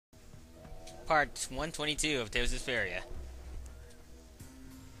part 122 of Tales of Vesperia.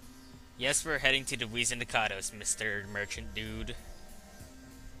 Yes, we're heading to the Wizendacados, Mr. Merchant Dude.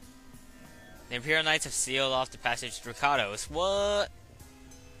 The Imperial Knights have sealed off the passage to Dracados. What?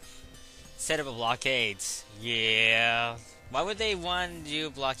 Set up a blockades. Yeah. Why would they want to do a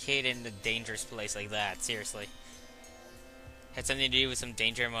blockade in a dangerous place like that? Seriously. Had something to do with some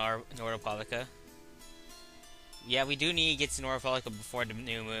danger in Nordopolica. Yeah, we do need to get to Nordopolica before the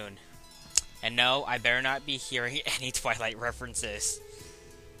new moon. And no, I better not be hearing any Twilight references.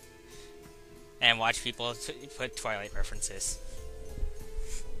 And watch people put Twilight references.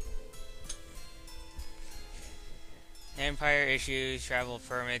 Empire issues travel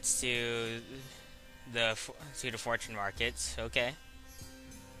permits to the fortune markets. Okay,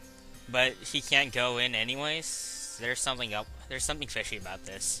 but he can't go in anyways. There's something up. There's something fishy about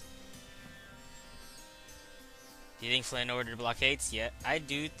this. Do you think Flynn ordered blockades? Yeah, I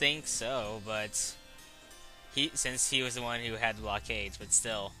do think so. But since he was the one who had the blockades, but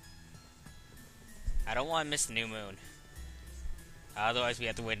still, I don't want to miss the new moon. Otherwise, we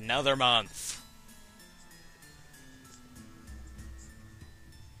have to wait another month.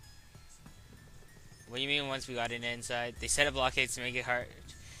 What do you mean once we got inside? They set up blockades to make it hard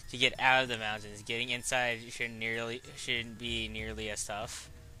to get out of the mountains. Getting inside shouldn't be nearly as tough.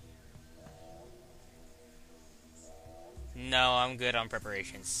 No, I'm good on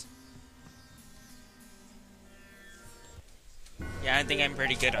preparations. Yeah, I think I'm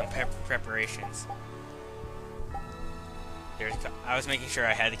pretty good on preparations. I was making sure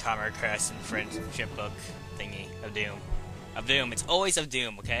I had the Comrade Crest and Friendship Book thingy of Doom. Of Doom. It's always of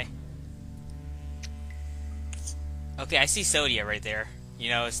Doom, okay? Okay, I see Sodia right there.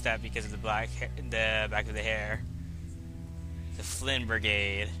 You notice that because of the back of the hair. The Flynn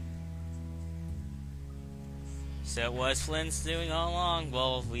Brigade. So it was Flynn's doing all along.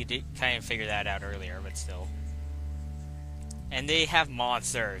 Well, we did kind of figure that out earlier, but still. And they have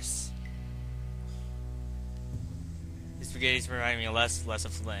monsters. This brigade is reminding me less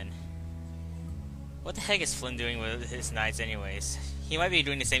of Flynn. What the heck is Flynn doing with his knights anyways? He might be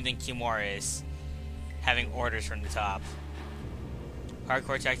doing the same thing Kimura is. Having orders from the top.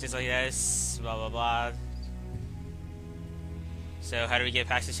 Hardcore tactics like this, blah blah blah. So how do we get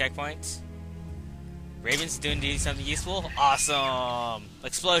past the checkpoint? Raven's doing something useful? Awesome!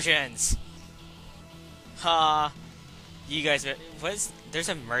 Explosions! Ha! You guys, there's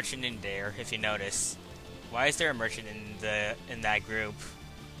a merchant in there, if you notice. Why is there a merchant in that group?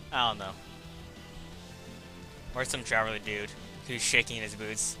 I don't know. Or some traveler dude who's shaking his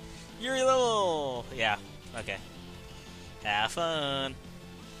boots. You're little! Yeah, okay. Have fun!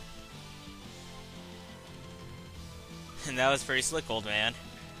 And that was pretty slick, old man.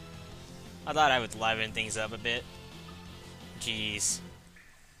 I thought I would liven things up a bit. Jeez.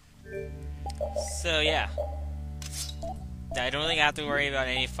 So, yeah. I don't think I have to worry about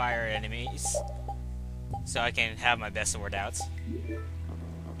any fire enemies. So I can have my best sword outs.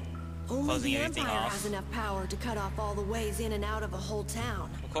 Only the Empire has enough power to cut off all the ways in and out of a whole town.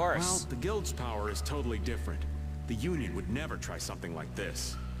 Of course. Well, the Guild's power is totally different. The Union would never try something like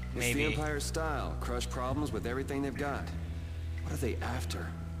this. It's the Empire's style. Crush problems with everything they've got. What are they after?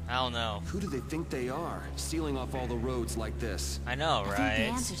 I don't know. Who do they think they are, sealing off all the roads like this? I know, right? I think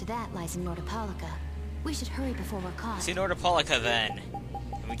the answer to that lies in Nordopolica. We should hurry before we're caught. See Nordopolica then.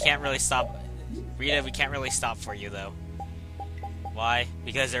 We can't really stop. Rita, we can't really stop for you though. Why?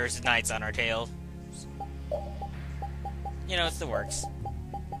 Because there's knights on our tail. You know, it's the works.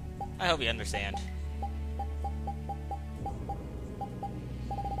 I hope you understand.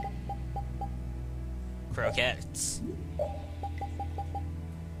 Croquettes.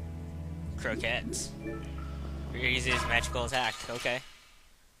 Croquettes. Uses magical attack. Okay.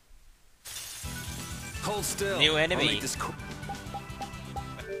 Hold still. New enemy.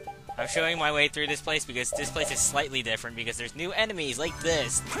 I'm showing my way through this place because this place is slightly different because there's new enemies like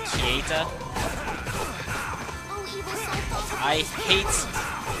this. Kieta. I hate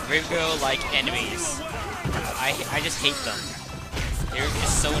Rivgo-like enemies. I just hate them. They're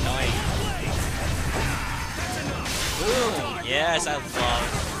just so annoying. Boom! Yes, I love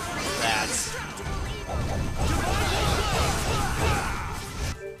that.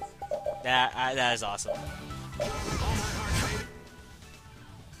 That is awesome.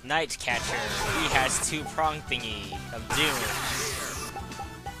 Night Catcher. He has two-prong thingy of Doom.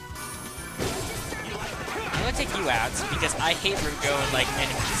 I'm gonna take you out because I hate Rugo and like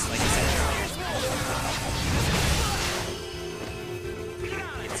enemies, like I said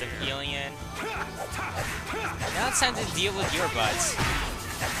earlier. Get some healing in. Now it's time to deal with your butts.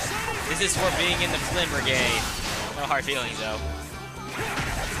 This is for being in the Flynn Brigade. No hard feelings though.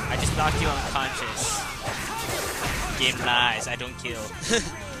 I just knocked you unconscious. Game lies, I don't kill.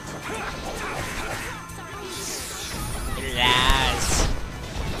 It lies.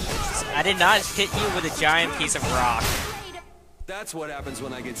 I did not hit you with a giant piece of rock. That's what happens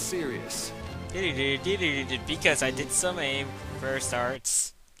when I get serious. Because I did some aim first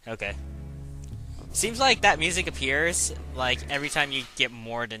starts. Okay. Seems like that music appears like every time you get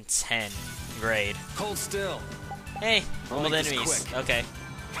more than 10 grade. Hold still. Hey, I'll old make this enemies. quick. Okay.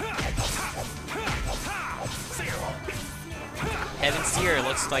 Heaven Seer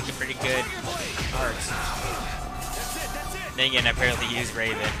looks like a pretty good art. Then again, I apparently use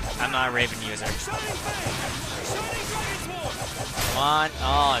Raven. I'm not a Raven user. Come on.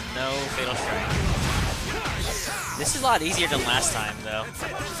 Oh, no Fatal Strike. This is a lot easier than last time, though.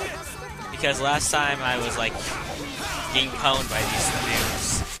 Because last time I was, like, getting pwned by these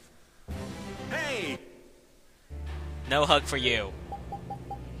noobs. Hey! No hug for you.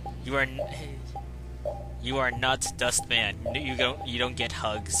 You are not Dustman. You don't get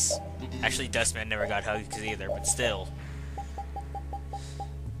hugs. Actually, Dustman never got hugs either, but still.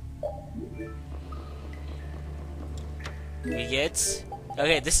 We get...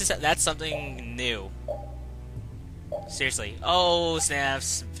 Okay, that's something new. Seriously. Oh,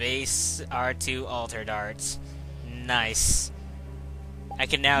 snaps. Base R2 Alter Darts. Nice. I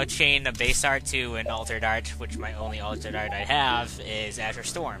can now chain a base art to an Alter Dart, which my only Alter Dart I have is Azure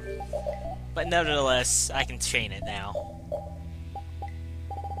Storm. But nevertheless, I can chain it now.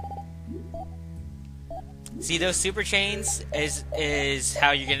 See, those super chains is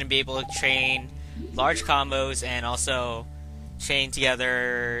how you're going to be able to chain large combos and also chain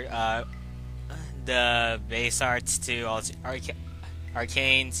together the base arts to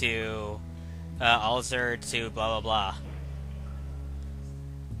arcane to alter to blah blah blah.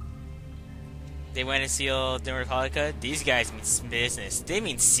 They went and sealed the Republica. These guys mean business. They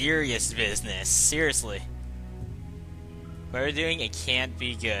mean serious business. Seriously. What they're doing, it can't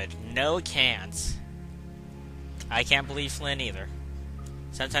be good. No, it can't. I can't believe Flynn either.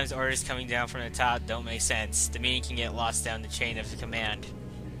 Sometimes orders coming down from the top don't make sense. The meaning can get lost down the chain of the command.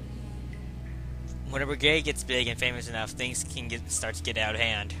 When a brigade gets big and famous enough, things can start to get out of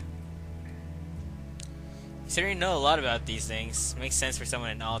hand. Considering you know a lot about these things, makes sense for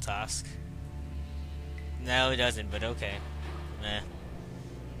someone in Altosk. No, it doesn't, but okay. Meh.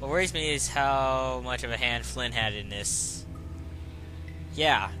 What worries me is how much of a hand Flynn had in this.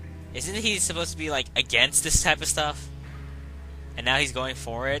 Yeah. Isn't he supposed to be, like, against this type of stuff? And now he's going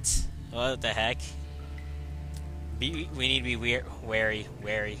for it? What the heck? We need to be wary.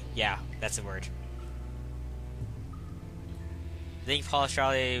 Yeah, that's the word. I think Paul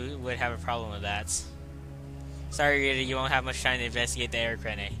Charlie would have a problem with that. Sorry, Rita, you won't have much time to investigate the air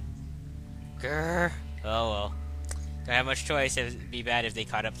crane. Grrr. Oh well. Don't have much choice. It'd be bad if they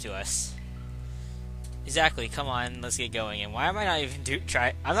caught up to us. Exactly. Come on, let's get going. And why am I not even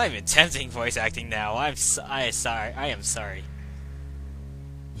I'm not even attempting voice acting now. I am sorry.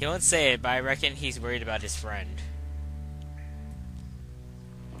 He won't say it, but I reckon he's worried about his friend.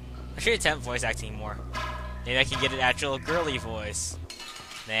 I should attempt voice acting more. Maybe I can get an actual girly voice.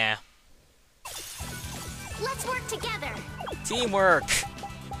 Nah. Let's work together. Teamwork.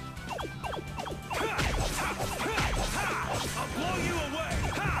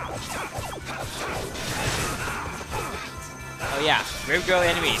 Oh yeah, Rib Grow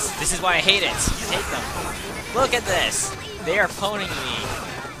enemies. This is why I hate it. I hate them. Look at this. They are pwning me.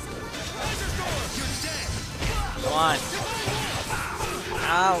 Come on.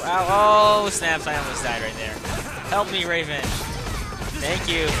 Ow, ow, oh, snaps, I almost died right there. Help me, Raven. Thank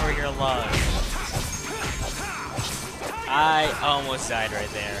you for your love. I almost died right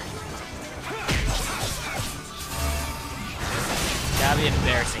there. That'd be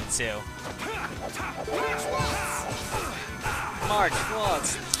embarrassing, too. March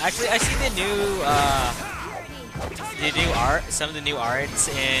Waltz. Actually, I see the new art, some of the new arts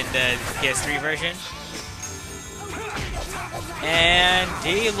in the PS3 version. And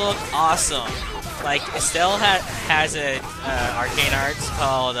they look awesome. Like, Estelle has a arcane art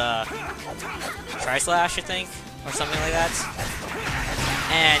called Tri-Slash, I think, or something like that.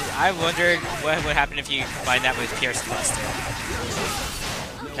 And I wondered what would happen if you combine that with Pierce Cluster.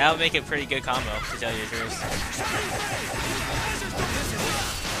 That would make a pretty good combo, to tell you the truth.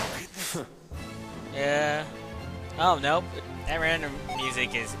 Yeah. Oh, nope. That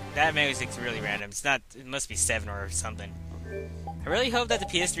music's really random. It's not, it must be 7 or something. I really hope that the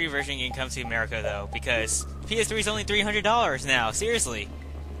PS3 version can come to America, though, because PS3 is only $300 now, seriously.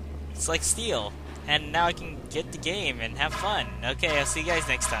 It's like Steel. And now I can get the game and have fun. Okay, I'll see you guys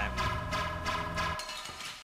next time.